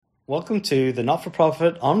Welcome to the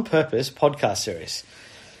Not-for-Profit on Purpose podcast series.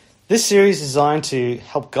 This series is designed to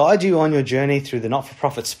help guide you on your journey through the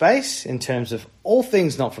not-for-profit space in terms of all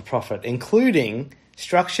things not-for-profit, including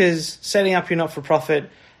structures, setting up your not-for-profit,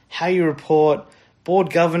 how you report, board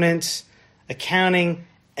governance, accounting,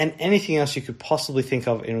 and anything else you could possibly think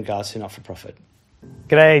of in regards to not-for-profit.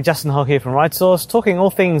 G'day, Justin Hogg here from RightSource, talking all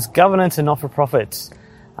things governance and not-for-profits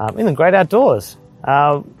in the great outdoors.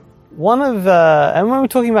 And when we're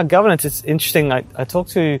talking about governance, it's interesting. I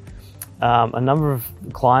talked to a number of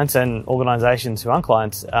clients and organizations who aren't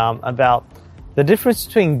clients about the difference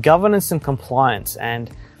between governance and compliance. And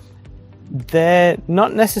they're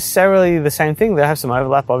not necessarily the same thing. They have some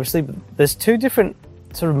overlap, obviously, but there's two different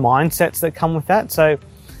sort of mindsets that come with that. So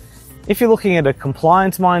if you're looking at a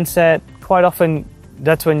compliance mindset, quite often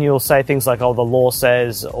that's when you'll say things like, oh, the law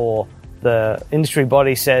says, or the industry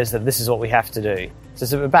body says that this is what we have to do. So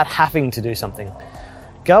it's about having to do something.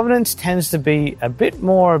 Governance tends to be a bit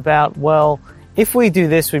more about, well, if we do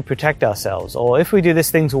this, we protect ourselves, or if we do this,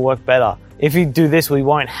 things will work better. If we do this, we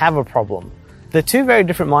won't have a problem. They're two very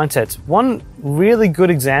different mindsets. One really good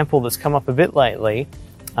example that's come up a bit lately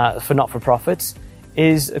for not-for-profits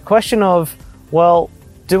is a question of, well,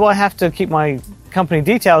 do I have to keep my company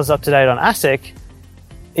details up to date on ASIC,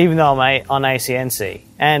 even though I'm on ACNC?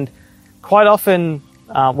 And quite often,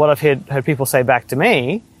 what I've heard people say back to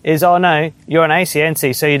me is, oh no, you're an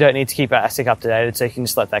ACNC, so you don't need to keep ASIC up to date, so you can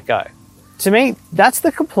just let that go. To me, that's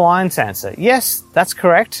the compliance answer. Yes, that's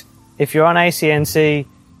correct. If you're on ACNC,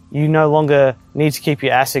 you no longer need to keep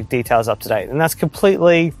your ASIC details up to date, and that's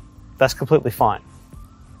completely fine.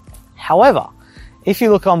 However, if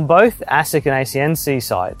you look on both ASIC and ACNC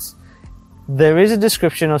sites, there is a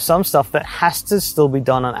description of some stuff that has to still be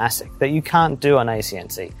done on ASIC that you can't do on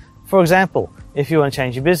ACNC. For example, if you want to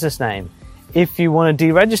change your business name, if you want to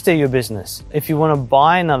deregister your business, if you want to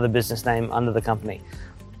buy another business name under the company,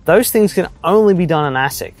 those things can only be done on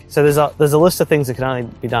ASIC. So there's a list of things that can only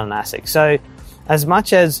be done on ASIC. So as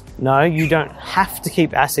much as, no, you don't have to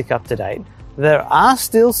keep ASIC up to date, there are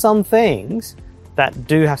still some things that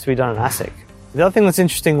do have to be done on ASIC. The other thing that's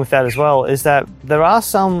interesting with that as well is that there are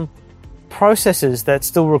some processes that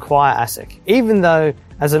still require ASIC, even though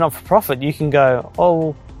as a not-for-profit you can go,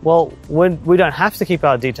 oh, well, we don't have to keep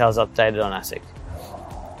our details updated on ASIC.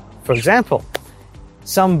 For example,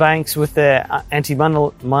 some banks with their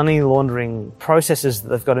anti-money laundering processes that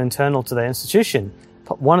they've got internal to their institution,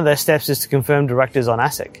 one of their steps is to confirm directors on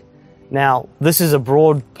ASIC. Now, this is a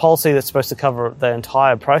broad policy that's supposed to cover the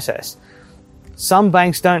entire process. Some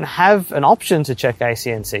banks don't have an option to check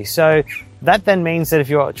ACNC, so that then means that if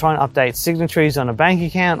you're trying to update signatories on a bank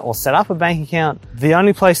account or set up a bank account, the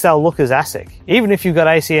only place they'll look is ASIC. Even if you've got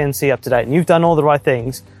ACNC up to date and you've done all the right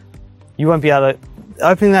things, you won't be able to.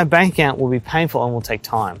 Opening that bank account will be painful and will take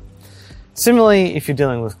time. Similarly, if you're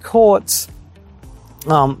dealing with courts,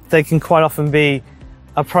 they can quite often be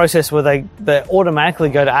a process where they automatically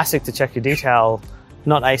go to ASIC to check your detail,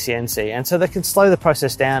 not ACNC. And so they can slow the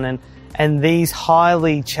process down, and these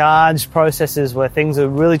highly charged processes where things are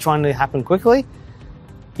really trying to happen quickly,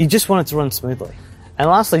 you just want it to run smoothly. And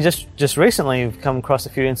lastly, just recently, we've come across a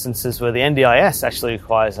few instances where the NDIS actually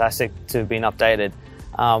requires ASIC to have been updated,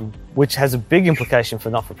 which has a big implication for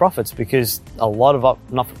not-for-profits because a lot of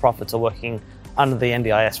not-for-profits are working under the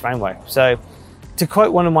NDIS framework. So to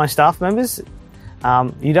quote one of my staff members,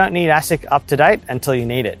 you don't need ASIC up to date until you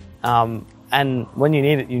need it. And when you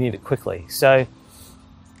need it quickly. So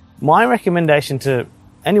my recommendation to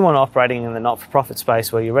anyone operating in the not-for-profit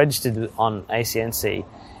space where you're registered on ACNC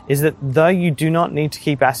is that though you do not need to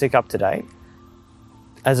keep ASIC up to date,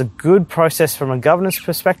 as a good process from a governance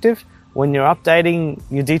perspective, when you're updating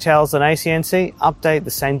your details on ACNC, update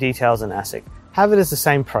the same details on ASIC. Have it as the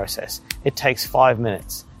same process. It takes 5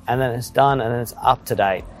 minutes, and then it's done, and then it's up to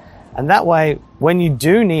date. And that way, when you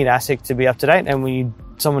do need ASIC to be up to date, and when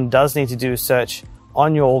someone does need to do a search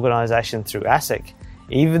on your organization through ASIC,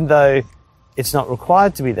 even though it's not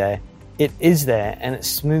required to be there, it is there, and it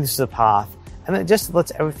smooths the path, and it just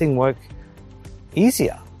lets everything work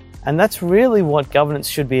easier. And that's really what governance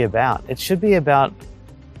should be about. It should be about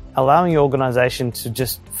allowing your organization to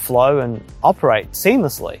just flow and operate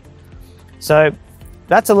seamlessly. So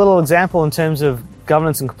that's a little example in terms of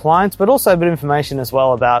governance and compliance, but also a bit of information as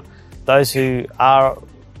well about those who are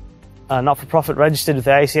not-for-profit registered with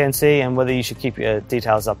the ACNC and whether you should keep your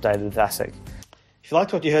details updated with ASIC. If you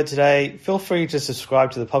liked what you heard today, feel free to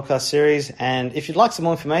subscribe to the podcast series. And if you'd like some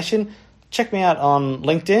more information, check me out on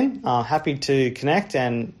LinkedIn. I'm happy to connect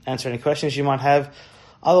and answer any questions you might have.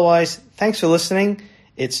 Otherwise, thanks for listening.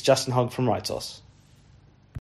 It's Justin Hogg from RightSource.